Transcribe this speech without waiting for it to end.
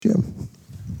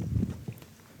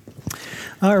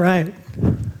All right.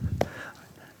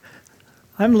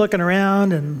 I'm looking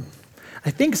around, and I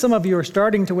think some of you are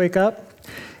starting to wake up,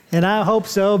 and I hope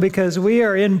so, because we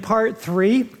are in part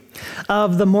 3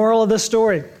 of the moral of the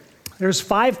story. There's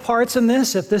 5 parts in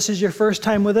this. If this is your first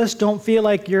time with us, don't feel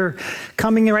like you're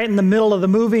coming right in the middle of the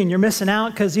movie and you're missing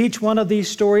out, because each one of these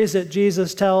stories that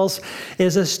Jesus tells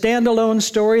is a standalone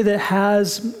story that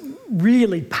has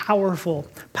really powerful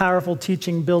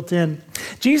teaching built in.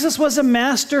 Jesus was a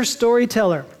master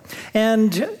storyteller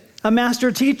and a master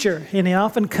teacher, and he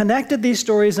often connected these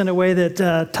stories in a way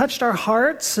that touched our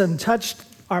hearts and touched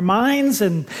our minds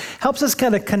and helps us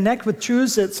kind of connect with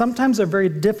truths that sometimes are very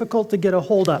difficult to get a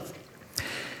hold of.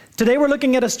 Today we're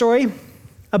looking at a story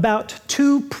about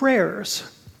 2 prayers.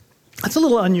 That's a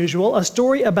little unusual, a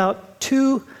story about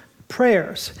 2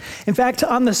 prayers. In fact,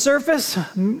 on the surface,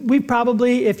 we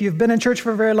probably, if you've been in church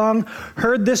for very long,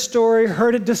 heard this story,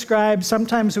 heard it described.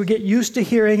 Sometimes we get used to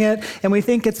hearing it, and we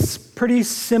think it's pretty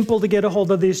simple to get a hold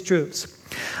of these truths.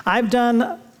 I've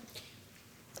done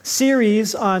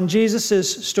series on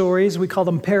Jesus' stories, we call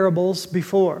them parables,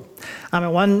 before.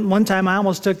 One time I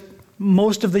almost took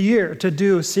most of the year to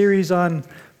do a series on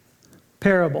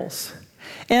parables.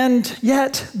 And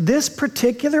yet, this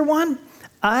particular one,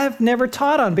 I've never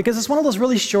taught on, because it's one of those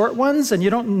really short ones, and you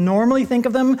don't normally think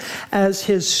of them as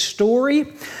his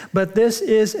story, but this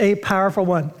is a powerful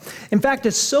one. In fact,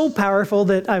 it's so powerful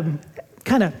that I'm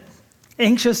kind of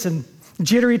anxious and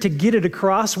jittery to get it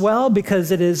across well, because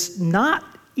it is not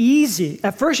easy.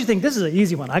 At first you think, this is an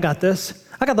easy one. I got this.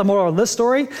 I got the moral of this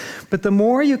story. But the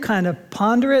more you kind of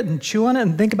ponder it and chew on it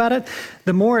and think about it,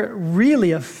 the more it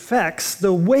really affects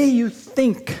the way you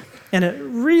think. And it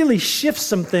really shifts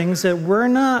some things that we're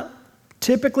not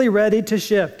typically ready to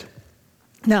shift.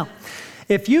 Now,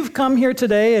 if you've come here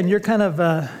today and you're kind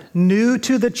of new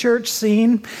to the church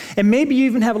scene, and maybe you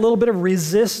even have a little bit of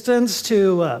resistance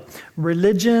to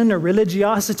religion or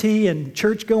religiosity and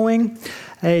church going,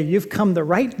 hey, you've come the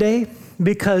right day,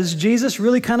 because Jesus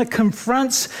really kind of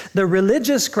confronts the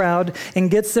religious crowd and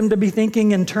gets them to be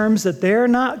thinking in terms that they're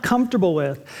not comfortable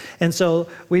with. And so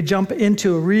we jump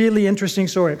into a really interesting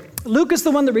story. Luke is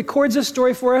the one that records this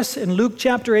story for us. In Luke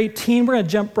chapter 18, we're going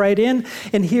to jump right in,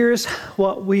 and here's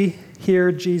what we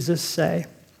hear Jesus say.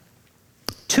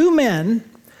 2 men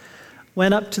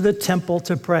went up to the temple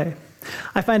to pray.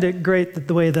 I find it great that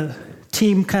the way the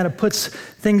team kind of puts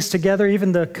things together,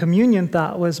 even the communion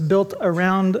thought was built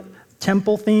around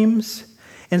temple themes.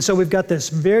 And so we've got this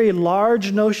very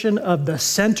large notion of the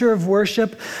center of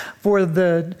worship for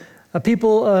the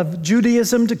people of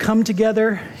Judaism to come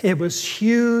together. It was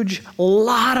huge. A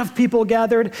lot of people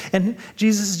gathered. And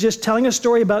Jesus is just telling a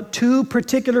story about 2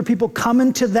 particular people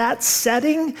coming to that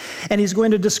setting. And he's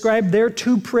going to describe their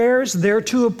 2 prayers, their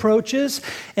 2 approaches.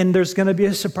 And there's going to be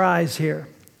a surprise here.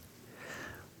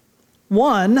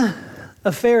 One,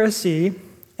 a Pharisee,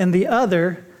 and the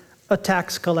other, a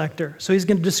tax collector. So he's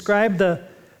going to describe the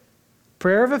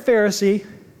prayer of a Pharisee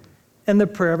and the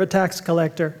prayer of a tax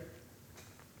collector.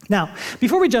 Now,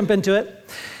 before we jump into it,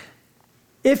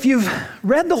 if you've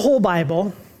read the whole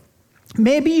Bible,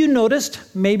 maybe you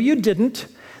noticed, maybe you didn't,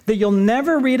 that you'll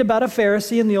never read about a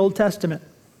Pharisee in the Old Testament.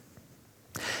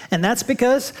 And that's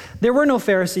because there were no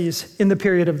Pharisees in the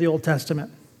period of the Old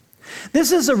Testament.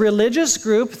 This is a religious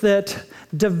group that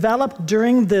developed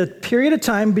during the period of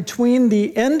time between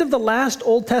the end of the last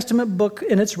Old Testament book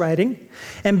in its writing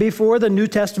and before the New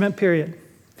Testament period.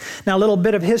 Now, a little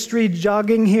bit of history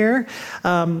jogging here.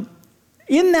 In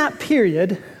that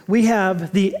period, we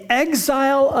have the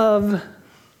exile of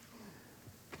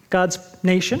God's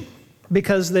nation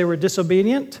because they were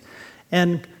disobedient,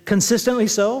 and consistently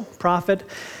so. Prophet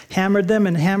hammered them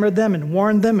and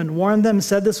warned them,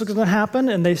 said this was going to happen,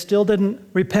 and they still didn't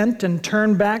repent and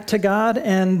turn back to God,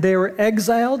 and they were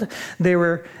exiled. They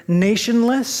were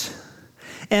nationless.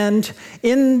 And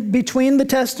in between the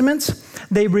testaments,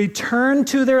 they return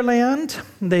to their land.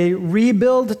 They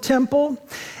rebuild the temple.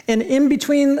 And in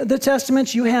between the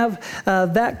testaments, you have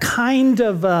that kind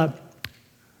of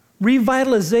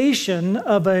revitalization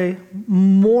of a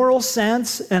moral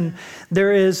sense. And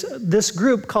there is this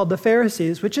group called the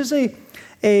Pharisees, which is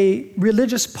a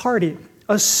religious party,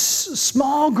 a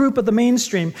small group of the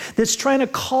mainstream that's trying to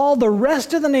call the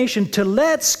rest of the nation to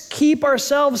let's keep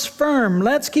ourselves firm,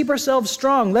 let's keep ourselves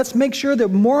strong, let's make sure that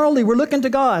morally we're looking to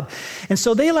God. And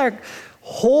so they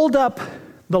hold up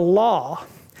the law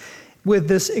with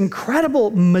this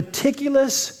incredible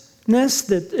meticulousness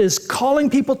that is calling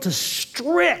people to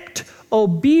strict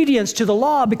obedience to the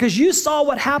law, because you saw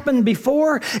what happened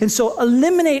before, and so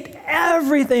eliminate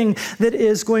everything that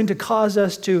is going to cause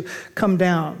us to come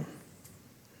down.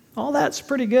 All that's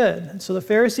pretty good. And so the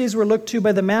Pharisees were looked to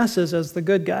by the masses as the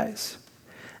good guys.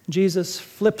 Jesus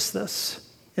flips this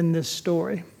in this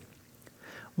story.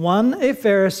 One a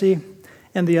Pharisee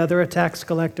and the other a tax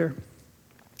collector.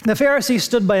 The Pharisee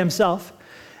stood by himself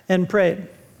and prayed,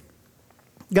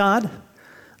 God,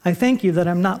 I thank you that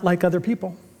I'm not like other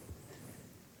people.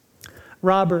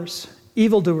 Robbers,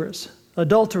 evildoers,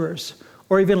 adulterers,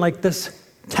 or even like this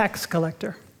tax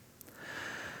collector.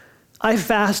 I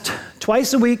fast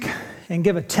twice a week and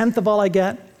give 1/10 of all I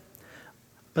get,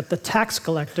 but the tax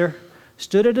collector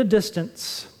stood at a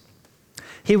distance.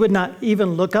 He would not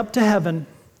even look up to heaven,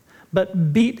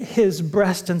 but beat his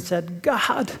breast and said,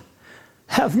 God,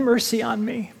 have mercy on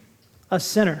me, a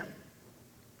sinner.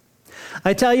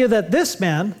 I tell you that this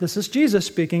man, this is Jesus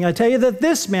speaking, I tell you that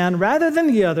this man, rather than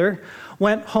the other,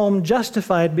 went home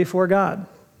justified before God.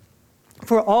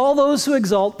 For all those who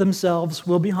exalt themselves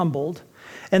will be humbled,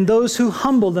 and those who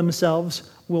humble themselves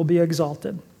will be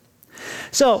exalted.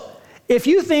 So, if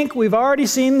you think we've already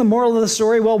seen the moral of the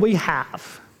story, well, we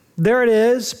have. There it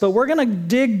is, but we're going to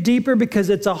dig deeper because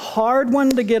it's a hard one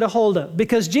to get a hold of.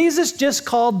 Because Jesus just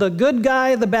called the good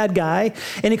guy the bad guy,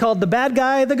 and he called the bad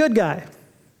guy the good guy.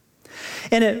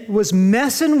 And it was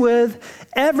messing with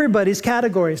everybody's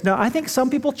categories. Now, I think some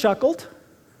people chuckled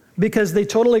because they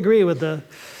totally agree with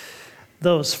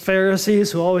those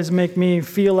Pharisees who always make me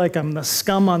feel like I'm the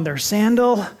scum on their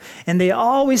sandal, and they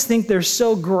always think they're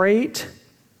so great.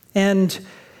 And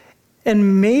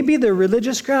maybe the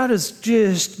religious crowd is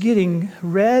just getting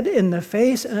red in the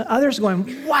face, and others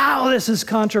going, wow, this is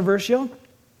controversial.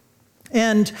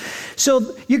 And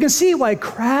so you can see why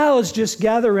crowds just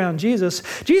gather around Jesus.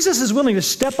 Jesus is willing to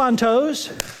step on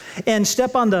toes and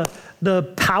step on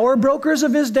the power brokers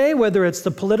of his day, whether it's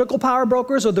the political power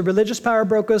brokers or the religious power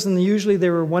brokers, and usually they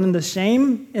were one and the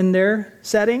same in their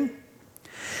setting.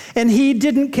 And he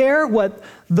didn't care what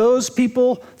those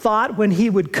people thought when he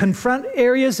would confront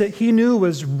areas that he knew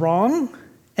was wrong.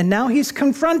 And now he's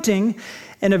confronting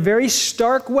in a very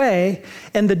stark way.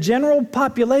 And the general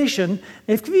population,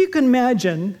 if you can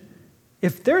imagine,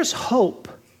 if there's hope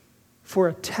for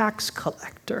a tax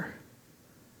collector,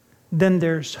 then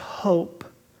there's hope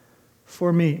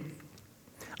for me.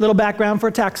 A little background for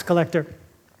a tax collector.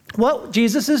 What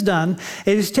Jesus has done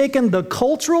is taken the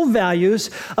cultural values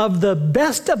of the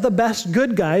best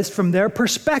good guys from their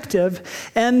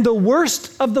perspective and the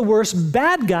worst of the worst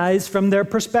bad guys from their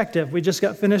perspective. We just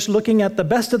got finished looking at the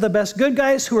best of the best good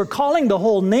guys who are calling the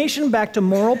whole nation back to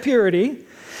moral purity.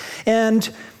 And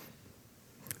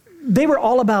they were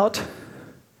all about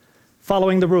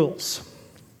following the rules.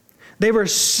 They were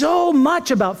so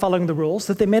much about following the rules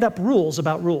that they made up rules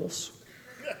about rules.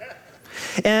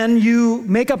 And you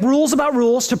make up rules about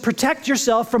rules to protect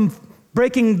yourself from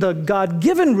breaking the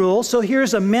God-given rule. So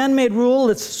here's a man-made rule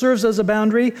that serves as a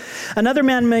boundary, another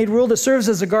man-made rule that serves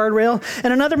as a guardrail,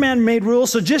 and another man-made rule,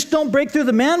 so just don't break through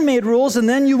the man-made rules and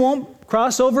then you won't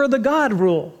cross over the God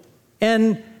rule.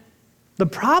 And the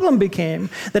problem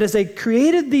became that as they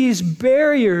created these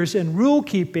barriers in rule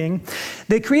keeping,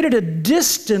 they created a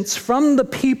distance from the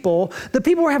people. The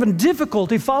people were having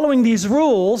difficulty following these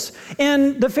rules,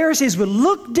 and the Pharisees would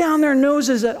look down their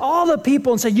noses at all the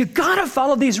people and say, you gotta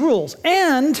follow these rules.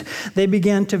 And they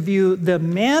began to view the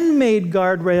man-made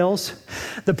guardrails,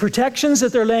 the protections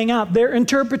that they're laying out, their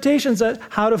interpretations of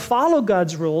how to follow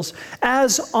God's rules,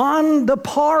 as on the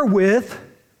par with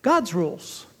God's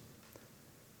rules.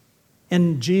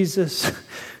 And Jesus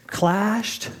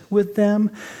clashed with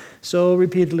them so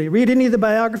repeatedly. Read any of the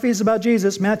biographies about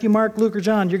Jesus, Matthew, Mark, Luke, or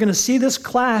John. You're going to see this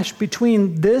clash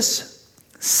between this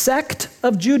sect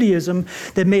of Judaism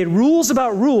that made rules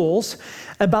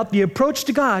about the approach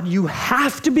to God. You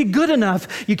have to be good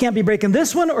enough. You can't be breaking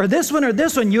this one or this one or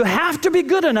this one. You have to be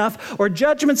good enough or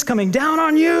judgment's coming down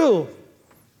on you.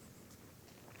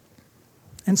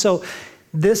 And so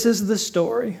this is the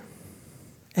story.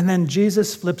 And then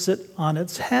Jesus flips it on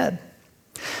its head.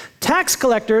 Tax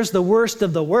collectors, the worst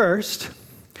of the worst,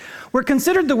 were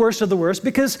considered the worst of the worst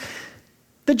because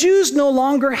the Jews no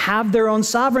longer have their own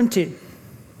sovereignty.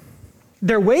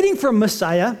 They're waiting for a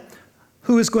Messiah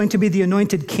who is going to be the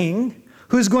anointed king,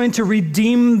 who is going to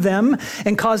redeem them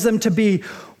and cause them to be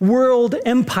world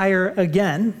empire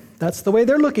again. That's the way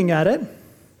they're looking at it.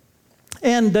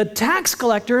 And the tax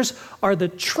collectors are the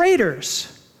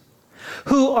traitors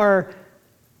who are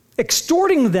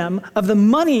extorting them of the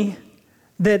money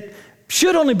that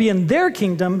should only be in their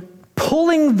kingdom,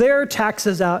 pulling their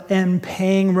taxes out and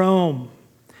paying Rome.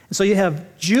 So you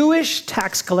have Jewish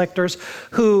tax collectors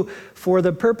who, for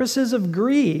the purposes of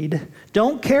greed,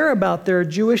 don't care about their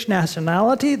Jewish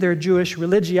nationality, their Jewish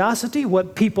religiosity,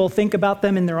 what people think about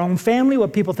them in their own family,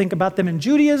 what people think about them in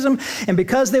Judaism. And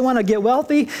because they want to get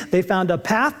wealthy, they found a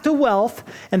path to wealth,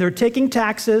 and they're taking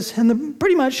taxes. And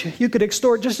pretty much you could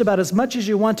extort just about as much as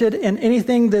you wanted, and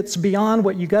anything that's beyond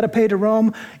what you got to pay to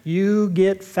Rome, you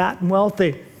get fat and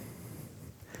wealthy.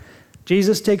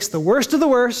 Jesus takes the worst of the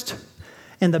worst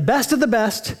and the best of the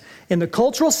best in the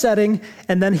cultural setting,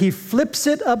 and then he flips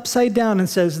it upside down and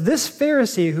says, this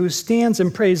Pharisee who stands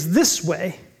and prays this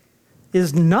way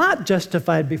is not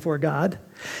justified before God,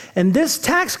 and this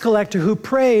tax collector who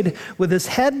prayed with his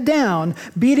head down,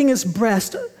 beating his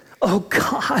breast, oh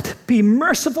God, be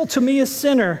merciful to me, a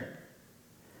sinner,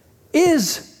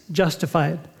 is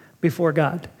justified before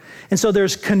God. And so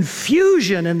there's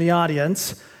confusion in the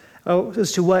audience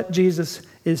as to what Jesus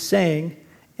is saying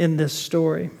in this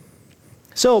story.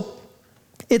 So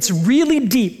it's really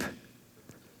deep.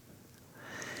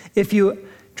 If you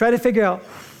try to figure out,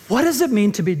 what does it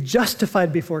mean to be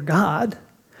justified before God?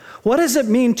 What does it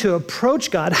mean to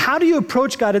approach God? How do you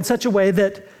approach God in such a way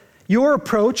that your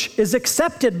approach is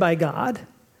accepted by God?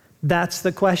 That's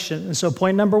the question. And so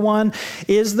point number one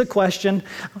is the question.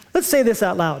 Let's say this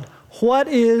out loud. What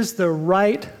is the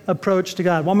right approach to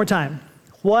God? One more time.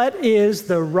 What is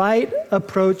the right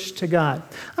approach to God?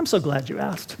 I'm so glad you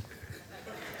asked.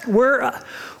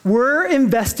 We're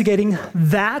investigating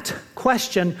that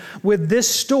question with this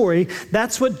story.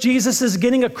 That's what Jesus is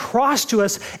getting across to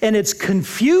us, and it's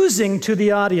confusing to the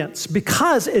audience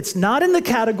because it's not in the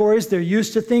categories they're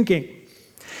used to thinking.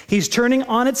 He's turning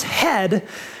on its head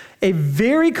a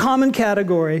very common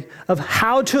category of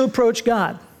how to approach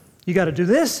God. You got to do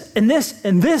this and this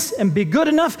and this and be good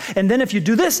enough. And then if you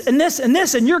do this and this and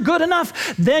this and you're good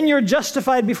enough, then you're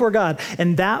justified before God.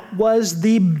 And that was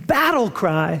the battle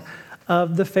cry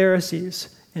of the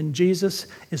Pharisees. And Jesus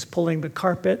is pulling the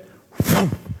carpet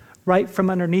right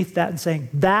from underneath that and saying,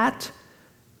 that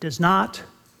does not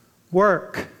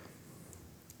work.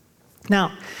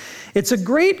 Now, it's a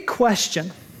great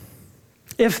question.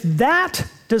 If that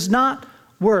does not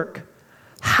work,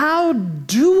 how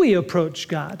do we approach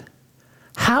God?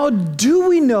 How do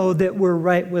we know that we're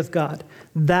right with God?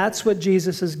 That's what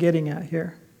Jesus is getting at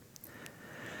here.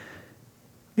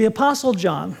 The Apostle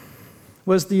John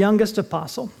was the youngest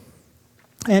apostle,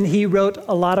 and he wrote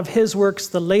a lot of his works,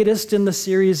 the latest in the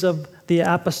series of the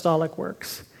apostolic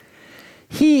works.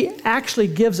 He actually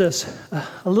gives us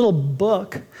a little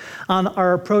book on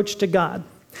our approach to God.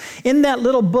 In that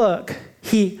little book,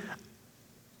 he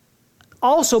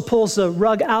also pulls the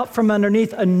rug out from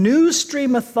underneath a new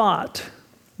stream of thought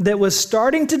that was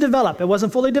starting to develop. It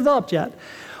wasn't fully developed yet,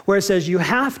 where it says you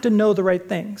have to know the right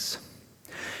things.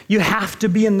 You have to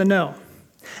be in the know.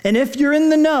 And if you're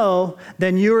in the know,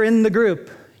 then you're in the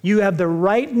group. You have the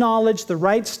right knowledge, the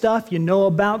right stuff, you know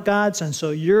about God's, and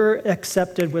so you're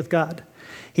accepted with God.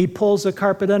 He pulls the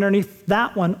carpet underneath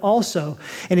that one also,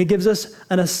 and he gives us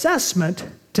an assessment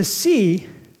to see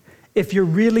if you're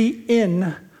really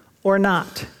in or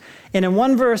not. And in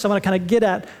one verse, I want to kind of get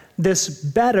at this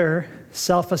better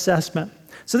self-assessment.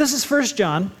 So this is 1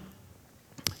 John,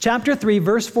 chapter 3,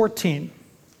 verse 14.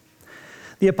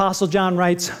 The Apostle John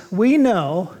writes, we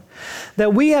know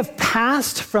that we have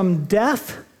passed from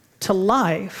death to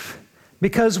life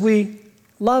because we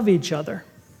love each other.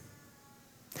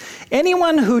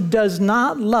 Anyone who does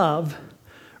not love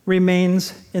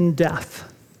remains in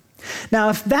death. Now,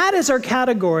 if that is our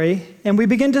category, and we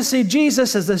begin to see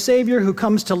Jesus as the Savior who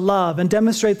comes to love and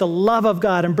demonstrate the love of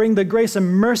God and bring the grace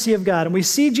and mercy of God, and we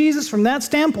see Jesus from that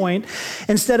standpoint,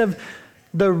 instead of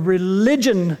the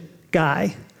religion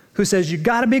guy who says, you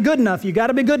got to be good enough,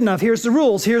 here's the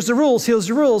rules, here's the rules, here's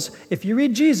the rules. If you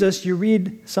read Jesus, you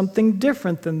read something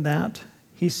different than that.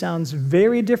 He sounds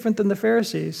very different than the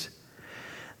Pharisees.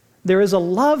 There is a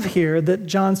love here that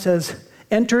John says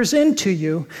enters into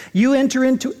you, you enter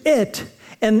into it,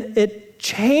 and it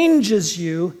changes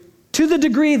you to the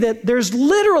degree that there's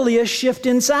literally a shift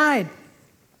inside,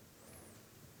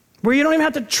 where you don't even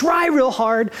have to try real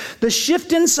hard. The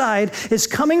shift inside is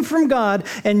coming from God,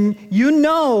 and you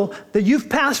know that you've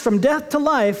passed from death to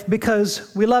life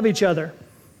because we love each other.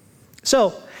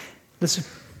 So let's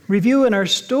review in our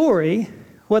story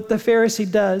what the Pharisee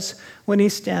does when he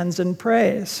stands and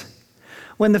prays.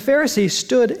 When the Pharisee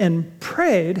stood and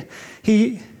prayed,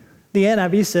 the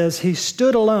NIV says he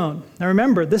stood alone. Now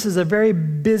remember, this is a very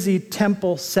busy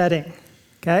temple setting,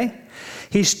 okay?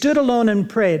 He stood alone and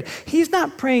prayed. He's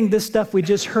not praying this stuff we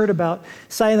just heard about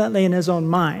silently in his own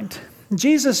mind.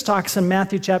 Jesus talks in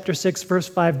Matthew chapter 6, verse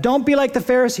 5, don't be like the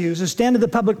Pharisees who stand in the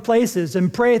public places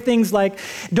and pray things like,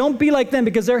 don't be like them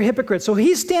because they're hypocrites. So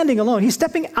he's standing alone. He's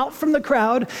stepping out from the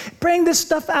crowd, praying this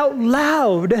stuff out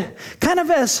loud, kind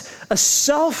of as a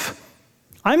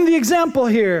I'm the example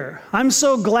here. I'm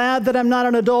so glad that I'm not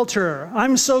an adulterer.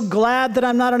 I'm so glad that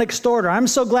I'm not an extorter. I'm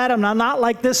so glad I'm not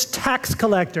like this tax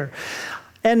collector.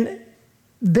 And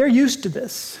they're used to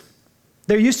this.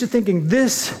 They're used to thinking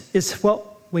this is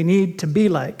what we need to be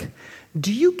like.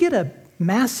 Do you get a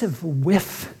massive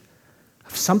whiff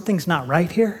of something's not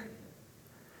right here?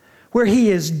 Where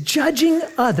he is judging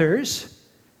others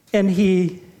and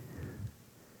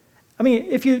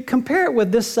if you compare it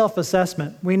with this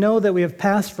self-assessment, we know that we have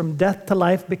passed from death to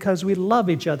life because we love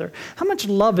each other. How much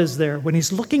love is there when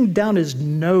he's looking down his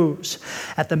nose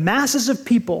at the masses of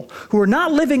people who are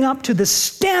not living up to the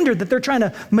standard that they're trying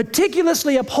to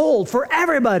meticulously uphold for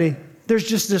everybody? There's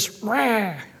just this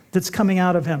rah that's coming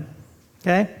out of him,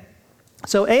 okay?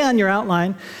 So A on your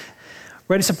outline,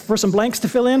 ready for some blanks to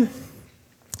fill in?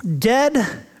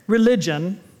 Dead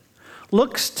religion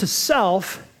looks to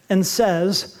self and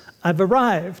says, I've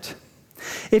arrived.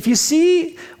 If you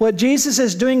see what Jesus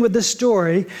is doing with this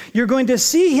story, you're going to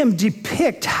see him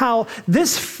depict how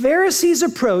this Pharisee's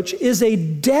approach is a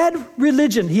dead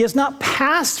religion. He has not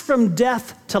passed from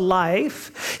death to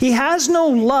life. He has no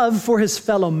love for his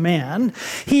fellow man.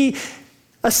 He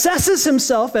assesses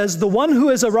himself as the one who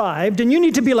has arrived, and you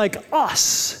need to be like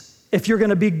us if you're going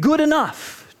to be good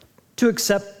enough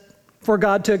for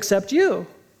God to accept you.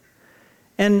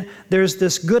 And there's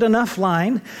this good enough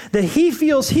line that he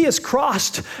feels he has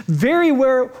crossed very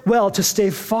well to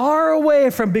stay far away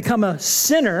from become a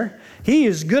sinner. He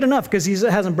is good enough because he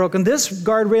hasn't broken this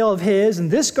guardrail of his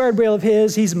and this guardrail of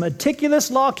his. He's a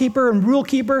meticulous law keeper and rule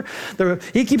keeper.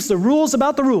 He keeps the rules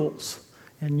about the rules.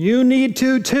 And you need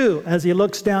to too, as he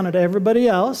looks down at everybody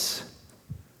else.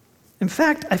 In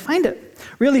fact, I find it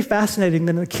really fascinating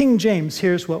that in the King James,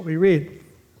 here's what we read.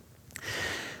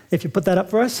 If you put that up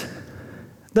for us.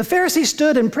 The Pharisee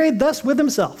stood and prayed thus with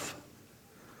himself.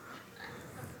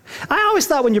 I always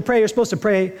thought when you pray, you're supposed to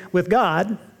pray with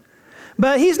God,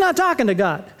 but he's not talking to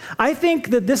God. I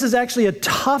think that this is actually a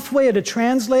tough way to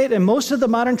translate, and most of the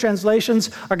modern translations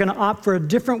are going to opt for a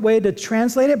different way to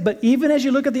translate it, but even as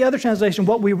you look at the other translation,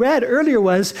 what we read earlier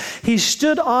was, he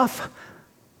stood off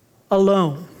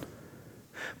alone.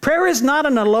 Prayer is not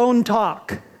an alone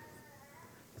talk.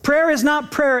 Prayer is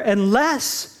not prayer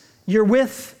unless you're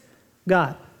with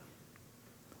God.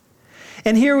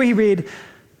 And here we read,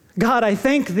 God, I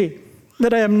thank thee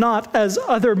that I am not as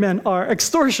other men are,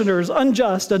 extortioners,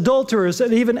 unjust, adulterers,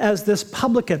 and even as this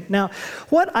publican. Now,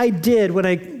 what I did when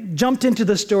I jumped into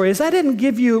the story is I didn't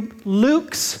give you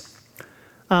Luke's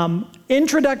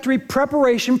introductory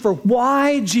preparation for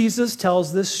why Jesus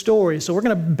tells this story. So we're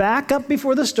going to back up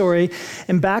before the story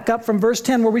and back up from verse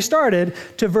 10 where we started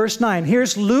to verse 9.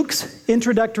 Here's Luke's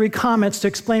introductory comments to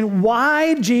explain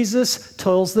why Jesus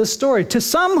tells this story. To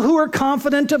some who are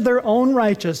confident of their own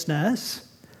righteousness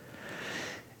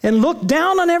and look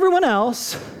down on everyone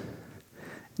else,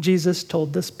 Jesus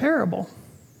told this parable.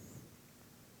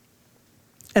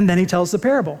 And then he tells the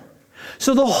parable.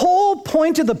 So the whole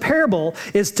point of the parable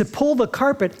is to pull the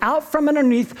carpet out from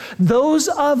underneath those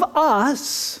of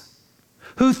us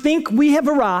who think we have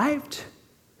arrived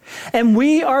and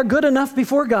we are good enough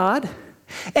before God,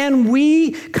 and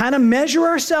we kind of measure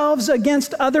ourselves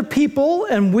against other people,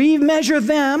 and we measure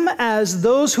them as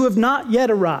those who have not yet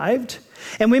arrived,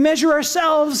 and we measure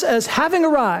ourselves as having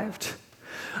arrived.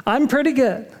 I'm pretty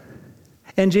good.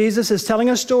 And Jesus is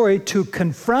telling a story to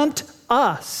confront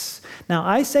us. Now,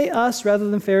 I say us rather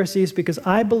than Pharisees because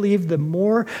I believe the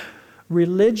more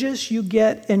religious you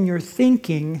get in your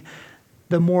thinking,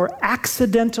 the more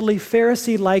accidentally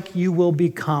Pharisee-like you will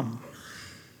become.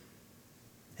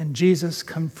 And Jesus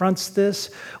confronts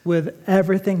this with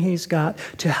everything he's got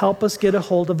to help us get a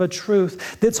hold of a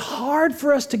truth that's hard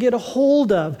for us to get a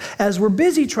hold of as we're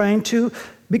busy trying to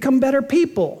become better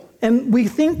people. And we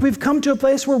think we've come to a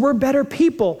place where we're better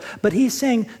people. But he's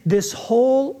saying this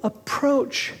whole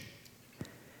approach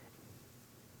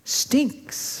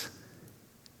stinks.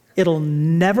 It'll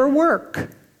never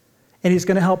work. And he's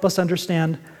going to help us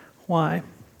understand why.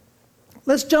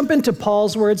 Let's jump into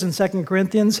Paul's words in 2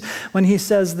 Corinthians when he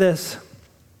says this.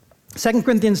 2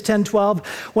 Corinthians 10:12,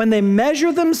 when they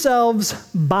measure themselves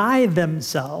by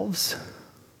themselves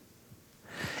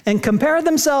and compare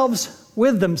themselves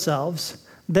with themselves,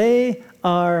 they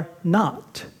are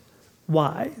not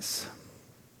wise.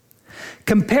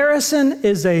 Comparison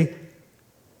is a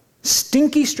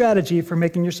stinky strategy for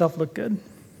making yourself look good.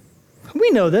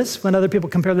 We know this when other people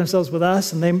compare themselves with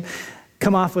us and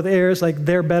come off with airs like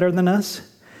they're better than us.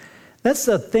 That's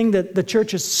the thing that the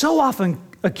church is so often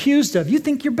accused of. You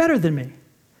think you're better than me.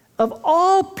 Of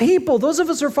all people, those of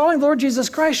us who are following the Lord Jesus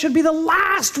Christ should be the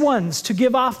last ones to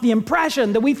give off the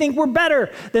impression that we think we're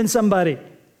better than somebody.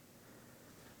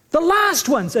 The last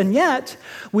ones. And yet,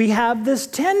 we have this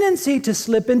tendency to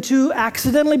slip into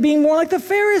accidentally being more like the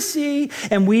Pharisee,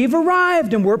 and we've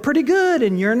arrived, and we're pretty good,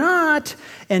 and you're not.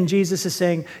 And Jesus is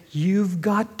saying, you've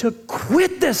got to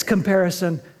quit this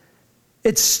comparison.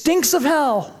 It stinks of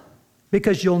hell,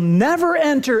 because you'll never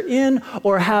enter in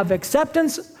or have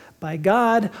acceptance by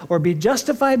God or be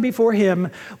justified before Him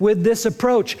with this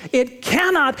approach. It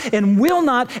cannot and will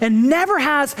not and never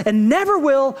has and never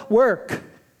will work.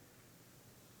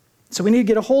 So we need to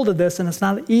get a hold of this, and it's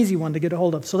not an easy one to get a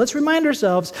hold of. So let's remind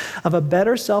ourselves of a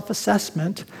better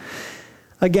self-assessment.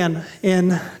 Again,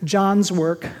 in John's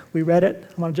work, we read it.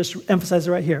 I want to just emphasize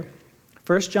it right here.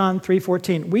 1 John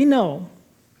 3:14. We know.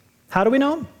 How do we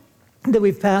know? That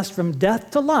we've passed from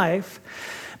death to life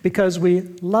because we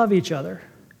love each other.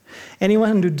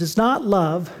 Anyone who does not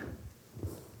love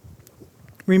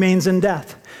remains in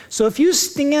death. So if you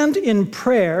stand in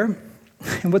prayer,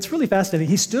 and what's really fascinating,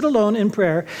 he stood alone in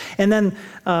prayer, and then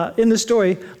in the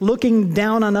story, looking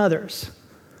down on others.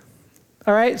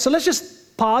 All right, so let's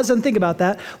just pause and think about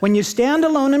that. When you stand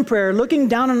alone in prayer, looking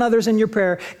down on others in your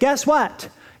prayer, guess what?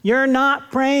 You're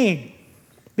not praying,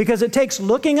 because it takes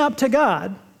looking up to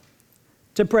God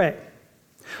to pray.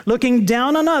 Looking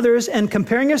down on others and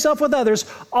comparing yourself with others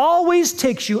always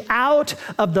takes you out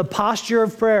of the posture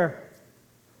of prayer.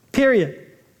 Period.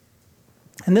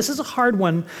 And this is a hard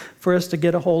one for us to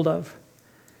get a hold of.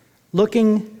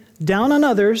 Looking down on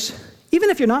others, even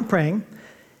if you're not praying,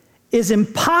 is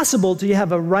impossible till you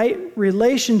have a right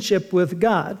relationship with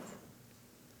God,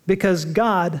 because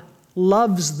God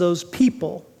loves those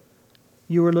people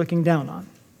you are looking down on.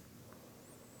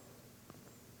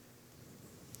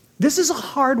 This is a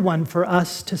hard one for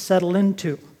us to settle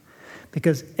into,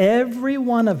 because every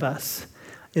one of us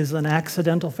is an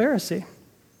accidental Pharisee.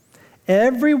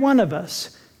 Every one of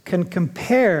us can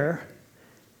compare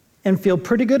and feel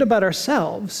pretty good about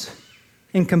ourselves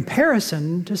in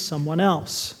comparison to someone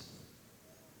else.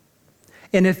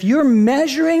 And if you're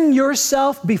measuring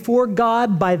yourself before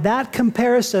God by that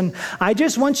comparison, I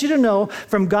just want you to know,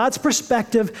 from God's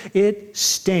perspective, it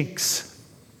stinks.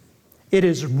 It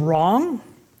is wrong.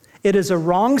 It is a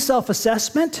wrong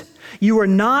self-assessment. You are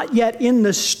not yet in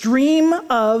the stream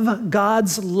of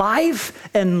God's life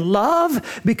and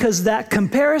love, because that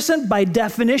comparison, by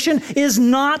definition, is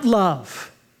not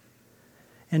love.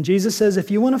 And Jesus says,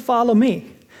 if you want to follow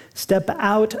me, step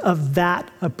out of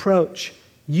that approach.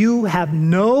 You have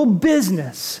no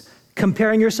business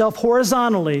comparing yourself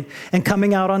horizontally and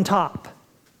coming out on top.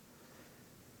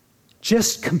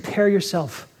 Just compare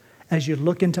yourself as you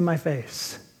look into my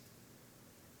face.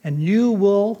 And you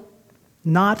will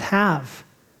not have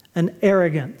an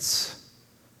arrogance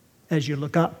as you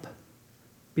look up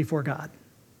before God.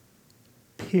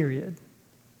 Period.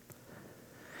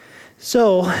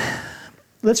 So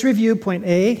let's review point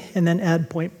A and then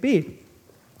add point B.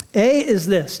 A is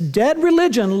this: dead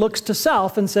religion looks to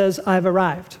self and says, I've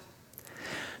arrived.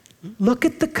 Look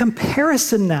at the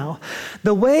comparison now.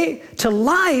 The way to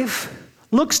life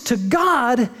looks to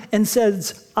God and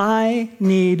says, I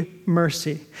need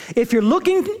mercy. If you're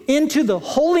looking into the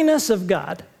holiness of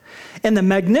God and the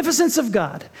magnificence of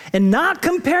God and not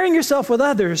comparing yourself with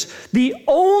others, the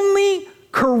only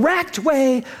correct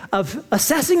way of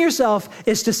assessing yourself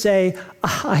is to say,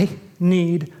 I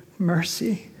need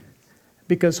mercy.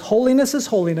 Because holiness is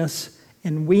holiness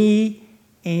and we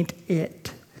ain't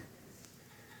it.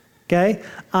 Okay?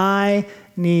 I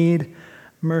need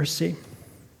mercy.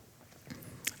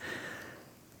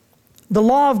 The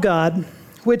law of God,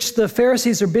 which the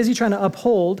Pharisees are busy trying to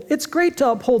uphold, it's great to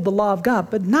uphold the law of God,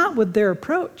 but not with their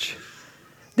approach.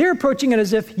 They're approaching it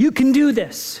as if you can do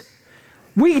this.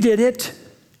 We did it.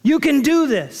 You can do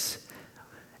this.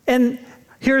 And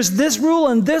here's this rule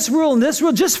and this rule and this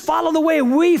rule. Just follow the way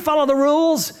we follow the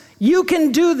rules. You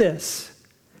can do this.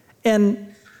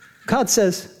 And God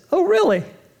says, oh, really?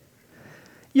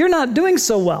 You're not doing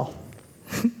so well.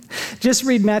 Just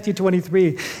read Matthew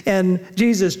 23, and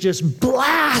Jesus just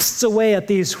blasts away at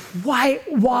these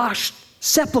whitewashed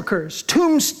sepulchres,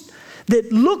 tombs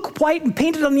that look white and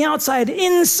painted on the outside.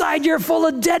 Inside, you're full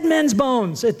of dead men's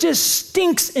bones. It just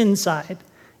stinks inside.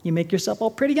 You make yourself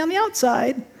all pretty on the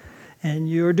outside, and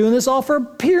you're doing this all for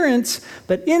appearance,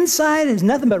 but inside is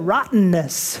nothing but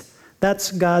rottenness.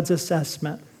 That's God's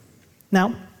assessment.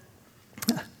 Now,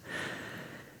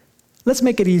 let's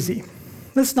make it easy.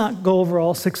 Let's not go over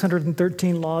all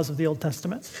 613 laws of the Old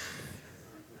Testament.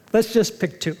 Let's just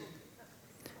pick 2.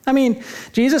 I mean,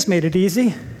 Jesus made it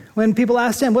easy. When people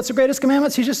asked him, what's the greatest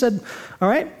commandments? He just said, all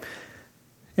right.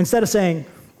 Instead of saying,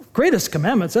 greatest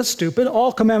commandments, that's stupid.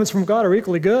 All commandments from God are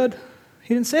equally good.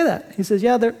 He didn't say that. He says,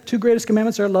 yeah, the 2 greatest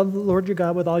commandments are love the Lord your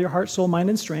God with all your heart, soul, mind,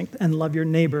 and strength, and love your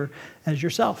neighbor as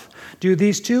yourself. Do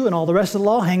these 2, and all the rest of the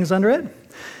law hangs under it.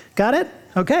 Got it?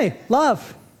 Okay,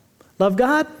 love. Love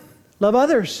God, love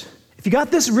others. If you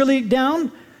got this really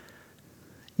down,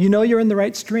 you know you're in the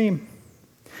right stream.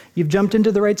 You've jumped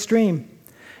into the right stream.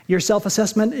 Your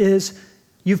self-assessment is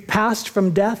you've passed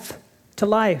from death to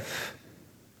life.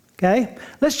 Okay?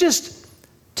 Let's just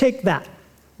take that.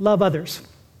 Love others.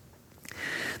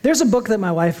 There's a book that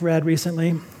my wife read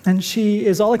recently, and she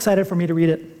is all excited for me to read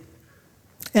it.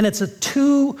 And it's a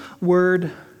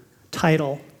 2-word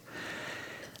title.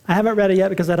 I haven't read it yet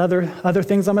because I had other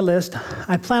things on my list.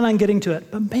 I plan on getting to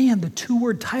it. But man, the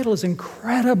 2-word title is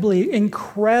incredibly,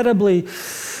 incredibly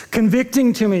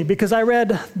convicting to me because I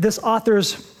read this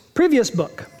author's previous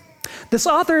book. This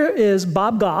author is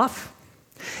Bob Goff,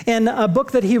 and a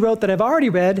book that he wrote that I've already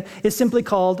read is simply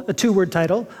called, a 2-word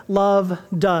title, Love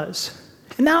Does.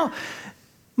 And now,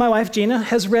 my wife Gina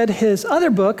has read his other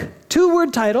book,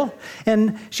 2-word title,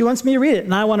 and she wants me to read it,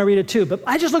 and I want to read it too. But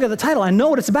I just look at the title, I know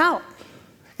what it's about.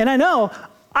 And I know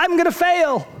I'm going to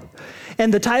fail.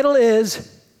 And the title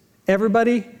is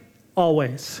Everybody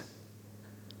Always.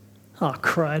 Oh,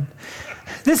 crud.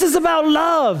 This is about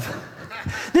love.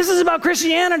 This is about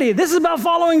Christianity. This is about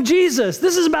following Jesus.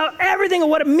 This is about everything of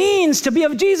what it means to be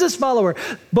a Jesus follower.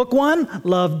 Book 1,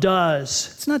 Love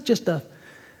Does. It's not just a,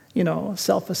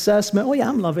 self-assessment. Oh yeah,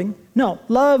 I'm loving. No,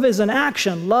 love is an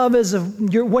action. Love is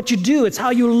what you do. It's how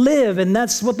you live. And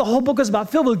that's what the whole book is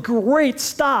about, filled with great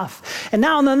stuff. And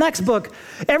now in the next book,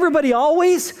 Everybody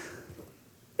Always?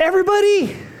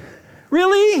 Everybody?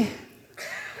 Really?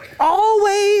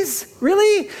 Always?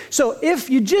 Really? So if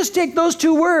you just take those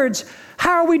 2 words,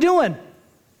 how are we doing?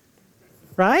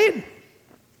 Right?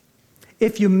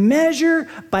 If you measure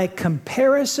by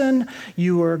comparison,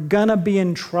 you are gonna be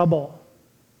in trouble.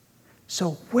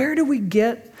 So where do we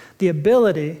get the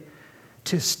ability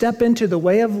to step into the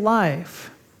way of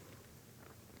life?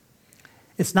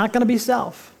 It's not gonna be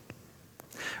self.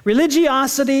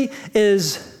 Religiosity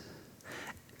is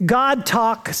God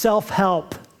talk,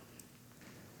 self-help.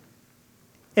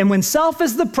 And when self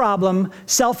is the problem,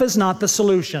 self is not the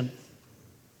solution.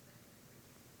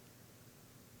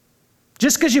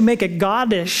 Just because you make it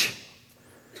God-ish,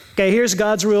 okay, here's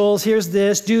God's rules, here's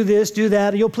this, do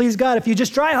that, you'll please God. If you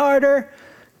just try harder,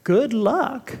 good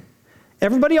luck.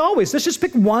 Everybody always. Let's just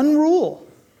pick one rule.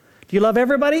 Do you love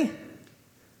everybody?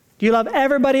 Do you love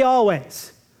everybody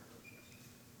always?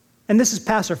 And this is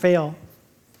pass or fail.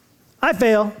 I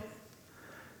fail.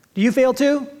 Do you fail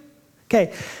too?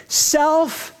 Okay,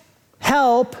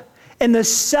 self-help and the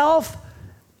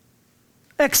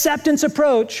self-acceptance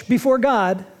approach before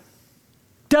God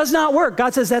does not work.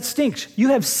 God says that stinks.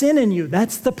 You have sin in you.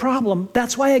 That's the problem.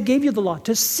 That's why I gave you the law,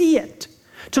 to see it,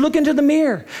 to look into the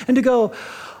mirror and to go,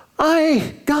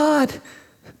 God,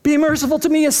 be merciful to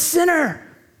me, a sinner.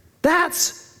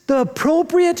 That's the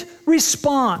appropriate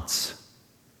response.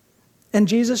 And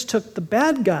Jesus took the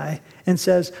bad guy and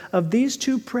says, of these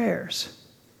 2 prayers,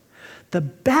 the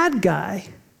bad guy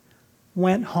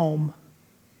went home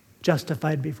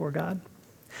justified before God.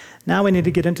 Now we need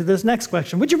to get into this next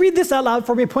question. Would you read this out loud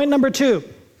for me? Point number 2.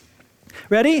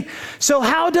 Ready? So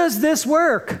how does this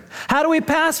work? How do we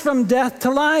pass from death to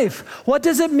life? What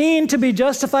does it mean to be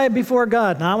justified before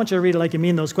God? Now I want you to read it like you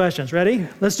mean those questions. Ready?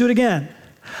 Let's do it again.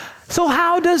 So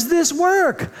how does this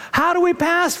work? How do we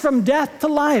pass from death to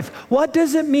life? What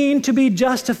does it mean to be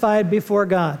justified before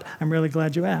God? I'm really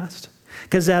glad you asked,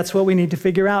 because that's what we need to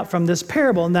figure out from this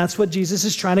parable, and that's what Jesus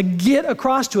is trying to get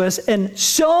across to us. And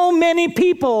so many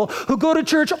people who go to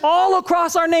church all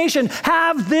across our nation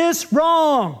have this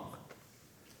wrong.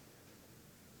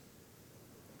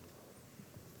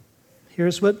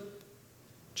 Here's what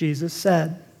Jesus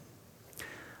said.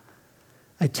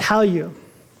 I tell you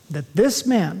that this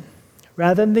man,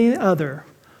 rather than the other,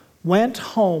 went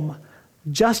home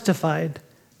justified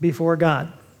before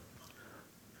God.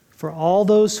 For all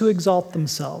those who exalt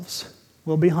themselves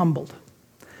will be humbled,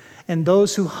 and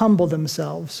those who humble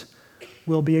themselves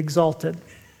will be exalted.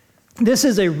 This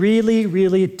is a really,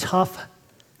 really tough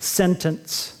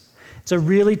sentence. It's a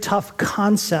really tough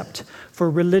concept for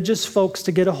religious folks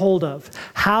to get a hold of.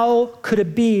 How could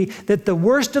it be that the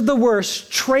worst of the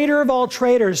worst, traitor of all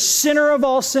traitors, sinner of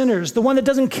all sinners, the one that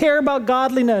doesn't care about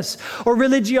godliness or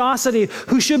religiosity,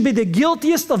 who should be the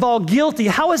guiltiest of all guilty,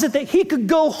 how is it that he could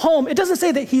go home? It doesn't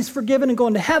say that he's forgiven and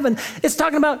going to heaven. It's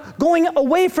talking about going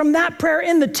away from that prayer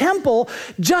in the temple,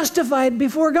 justified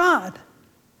before God.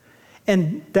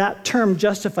 And that term,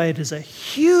 justified, is a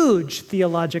huge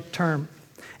theologic term.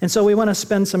 And so we want to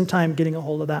spend some time getting a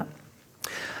hold of that.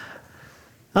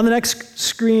 On the next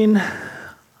screen,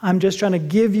 I'm just trying to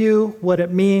give you what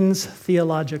it means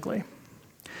theologically.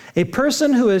 A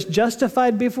person who is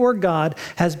justified before God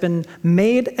has been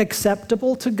made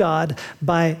acceptable to God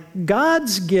by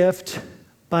God's gift,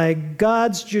 by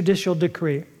God's judicial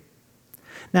decree.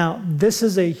 Now, this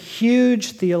is a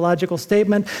huge theological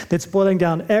statement that's boiling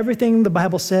down everything the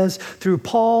Bible says through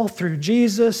Paul, through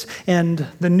Jesus, and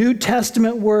the New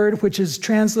Testament word, which is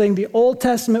translating the Old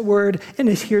Testament word, and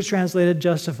is here translated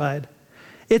justified.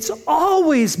 It's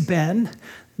always been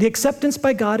the acceptance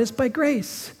by God is by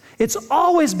grace. It's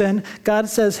always been, God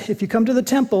says, if you come to the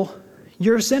temple,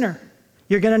 you're a sinner.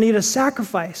 You're going to need a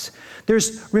sacrifice.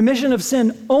 There's remission of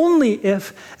sin only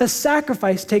if a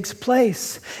sacrifice takes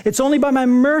place. It's only by my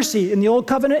mercy. In the Old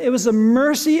Covenant, it was the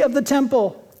mercy of the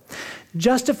temple.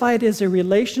 Justified is a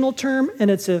relational term, and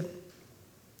it's a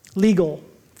legal,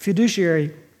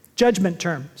 fiduciary judgment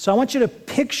term. So I want you to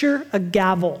picture a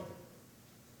gavel.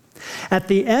 At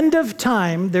the end of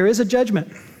time, there is a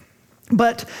judgment.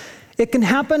 But it can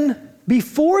happen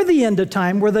before the end of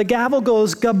time where the gavel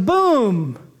goes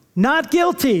kaboom, not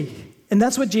guilty. And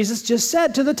that's what Jesus just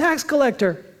said to the tax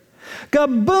collector.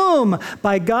 Kaboom!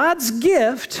 By God's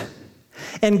gift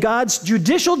and God's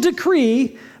judicial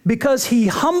decree, because he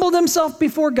humbled himself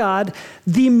before God,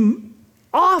 the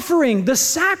offering, the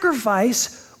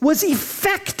sacrifice was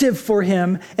effective for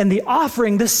him, and the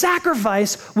offering, the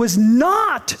sacrifice, was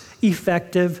not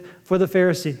effective for the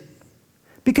Pharisee.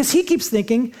 Because he keeps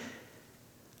thinking,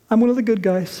 I'm one of the good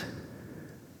guys.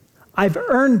 I've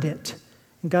earned it.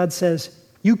 And God says,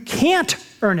 you can't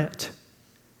earn it.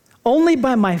 Only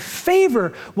by my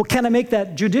favor can I make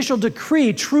that judicial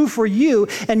decree true for you,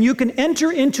 and you can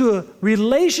enter into a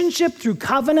relationship through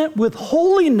covenant with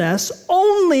holiness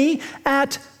only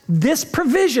at this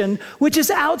provision, which is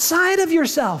outside of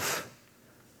yourself.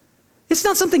 It's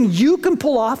not something you can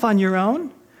pull off on your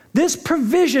own. This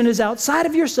provision is outside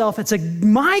of yourself. It's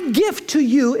my gift to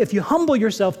you if you humble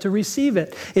yourself to receive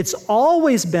it. It's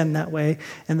always been that way,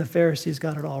 and the Pharisees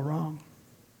got it all wrong.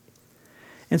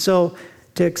 And so,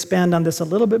 to expand on this a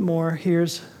little bit more,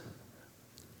 here's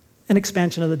an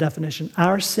expansion of the definition.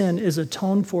 Our sin is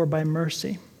atoned for by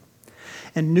mercy,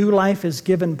 and new life is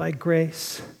given by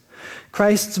grace.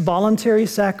 Christ's voluntary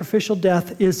sacrificial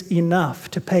death is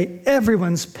enough to pay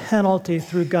everyone's penalty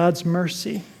through God's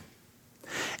mercy.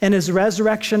 And his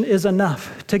resurrection is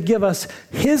enough to give us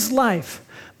his life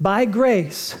by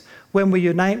grace when we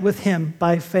unite with him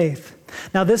by faith.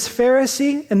 Now, this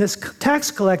Pharisee and this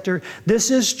tax collector,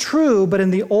 this is true, but in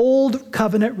the old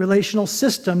covenant relational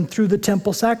system through the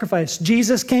temple sacrifice.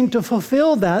 Jesus came to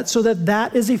fulfill that so that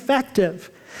that is effective.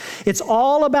 It's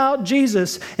all about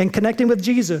Jesus and connecting with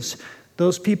Jesus.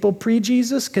 Those people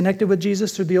pre-Jesus connected with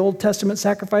Jesus through the Old Testament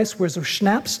sacrifice were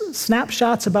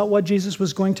snapshots about what Jesus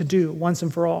was going to do once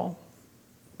and for all.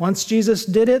 Once Jesus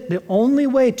did it, the only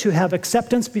way to have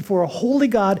acceptance before a holy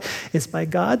God is by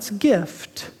God's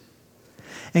gift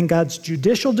and God's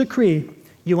judicial decree.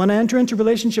 You want to enter into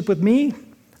relationship with me?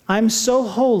 I'm so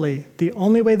holy. The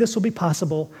only way this will be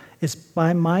possible is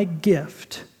by my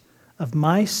gift of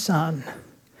my Son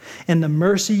and the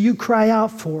mercy you cry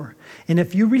out for. And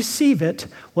if you receive it,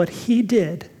 what he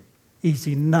did is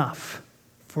enough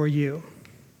for you.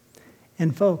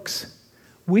 And folks,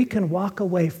 we can walk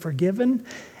away forgiven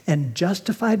and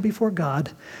justified before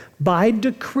God by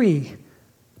decree.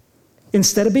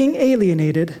 Instead of being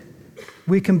alienated,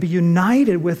 we can be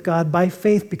united with God by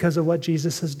faith because of what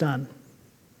Jesus has done.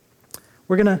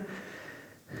 We're going to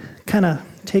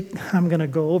I'm going to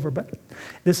go over, but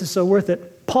this is so worth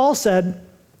it. Paul said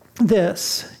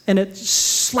this, and it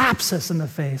slaps us in the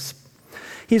face.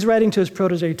 He's writing to his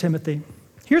protege, Timothy.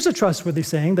 Here's a trustworthy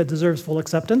saying that deserves full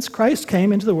acceptance. Christ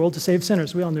came into the world to save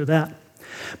sinners. We all knew that.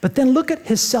 But then look at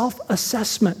his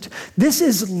self-assessment. This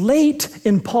is late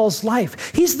in Paul's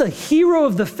life. He's the hero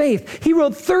of the faith. He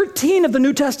wrote 13 of the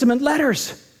New Testament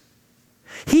letters.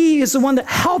 He is the one that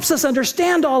helps us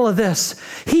understand all of this.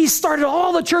 He started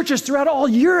all the churches throughout all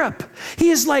Europe. He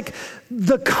is like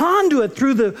the conduit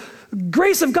through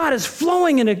grace of God is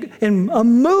flowing in a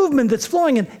movement that's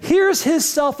flowing. And here's his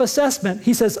self-assessment.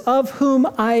 He says, of whom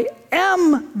I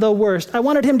am the worst. I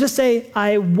wanted him to say,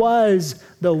 I was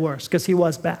the worst, because he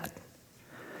was bad.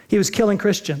 He was killing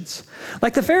Christians,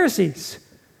 like the Pharisees,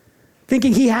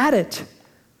 thinking he had it.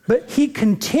 But he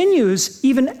continues,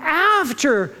 even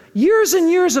after years and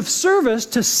years of service,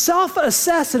 to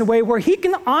self-assess in a way where he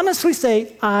can honestly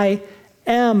say, I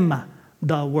am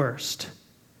the worst.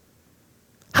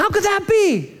 How could that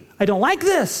be? I don't like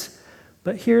this.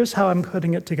 But here's how I'm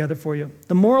putting it together for you.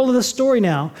 The moral of the story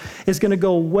now is going to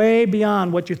go way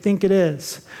beyond what you think it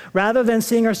is. Rather than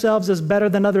seeing ourselves as better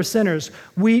than other sinners,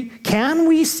 can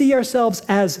we see ourselves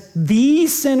as the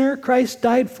sinner Christ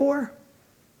died for?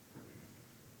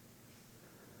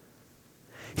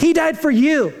 He died for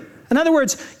you. In other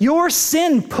words, your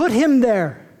sin put him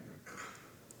there.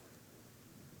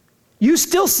 You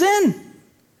still sin.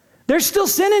 There's still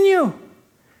sin in you.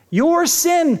 Your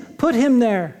sin put him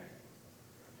there.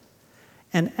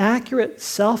 An accurate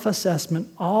self-assessment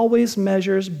always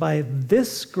measures by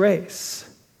this grace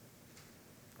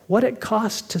what it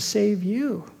costs to save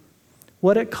you,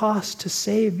 what it costs to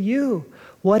save you,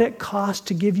 what it costs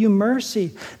to give you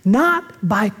mercy, not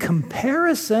by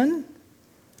comparison.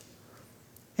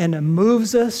 And it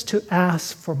moves us to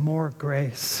ask for more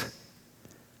grace.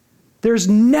 There's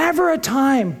never a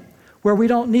time where we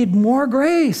don't need more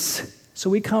grace. So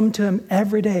we come to him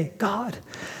every day. God,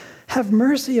 have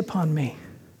mercy upon me.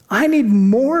 I need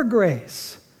more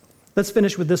grace. Let's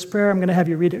finish with this prayer. I'm going to have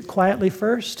you read it quietly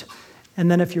first.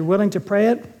 And then if you're willing to pray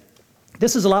it,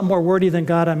 this is a lot more wordy than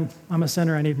God, I'm a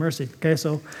sinner, I need mercy. Okay,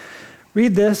 so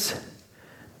read this.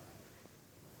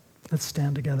 Let's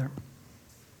stand together.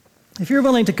 If you're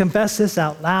willing to confess this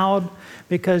out loud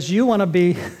because you want to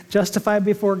be justified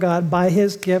before God by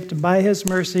his gift and by his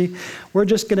mercy, we're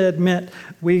just going to admit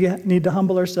we need to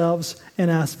humble ourselves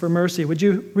and ask for mercy. Would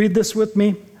you read this with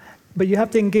me? But you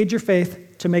have to engage your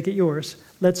faith to make it yours.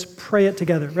 Let's pray it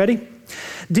together. Ready?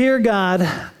 Dear God,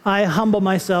 I humble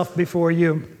myself before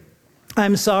you.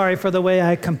 I'm sorry for the way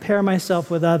I compare myself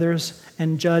with others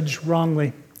and judge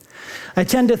wrongly. I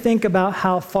tend to think about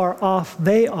how far off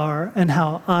they are and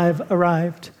how I've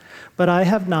arrived, but I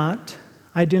have not.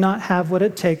 I do not have what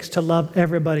it takes to love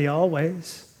everybody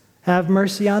always. Have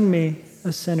mercy on me,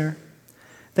 a sinner.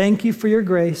 Thank you for your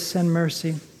grace and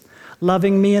mercy,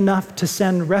 loving me enough to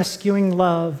send rescuing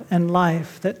love and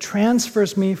life that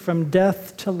transfers me from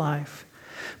death to life.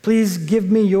 Please give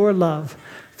me your love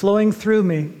flowing through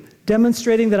me,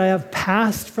 demonstrating that I have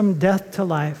passed from death to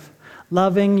life,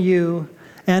 loving you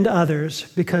and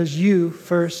others because you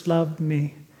first loved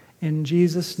me. In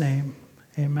Jesus' name,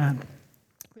 amen.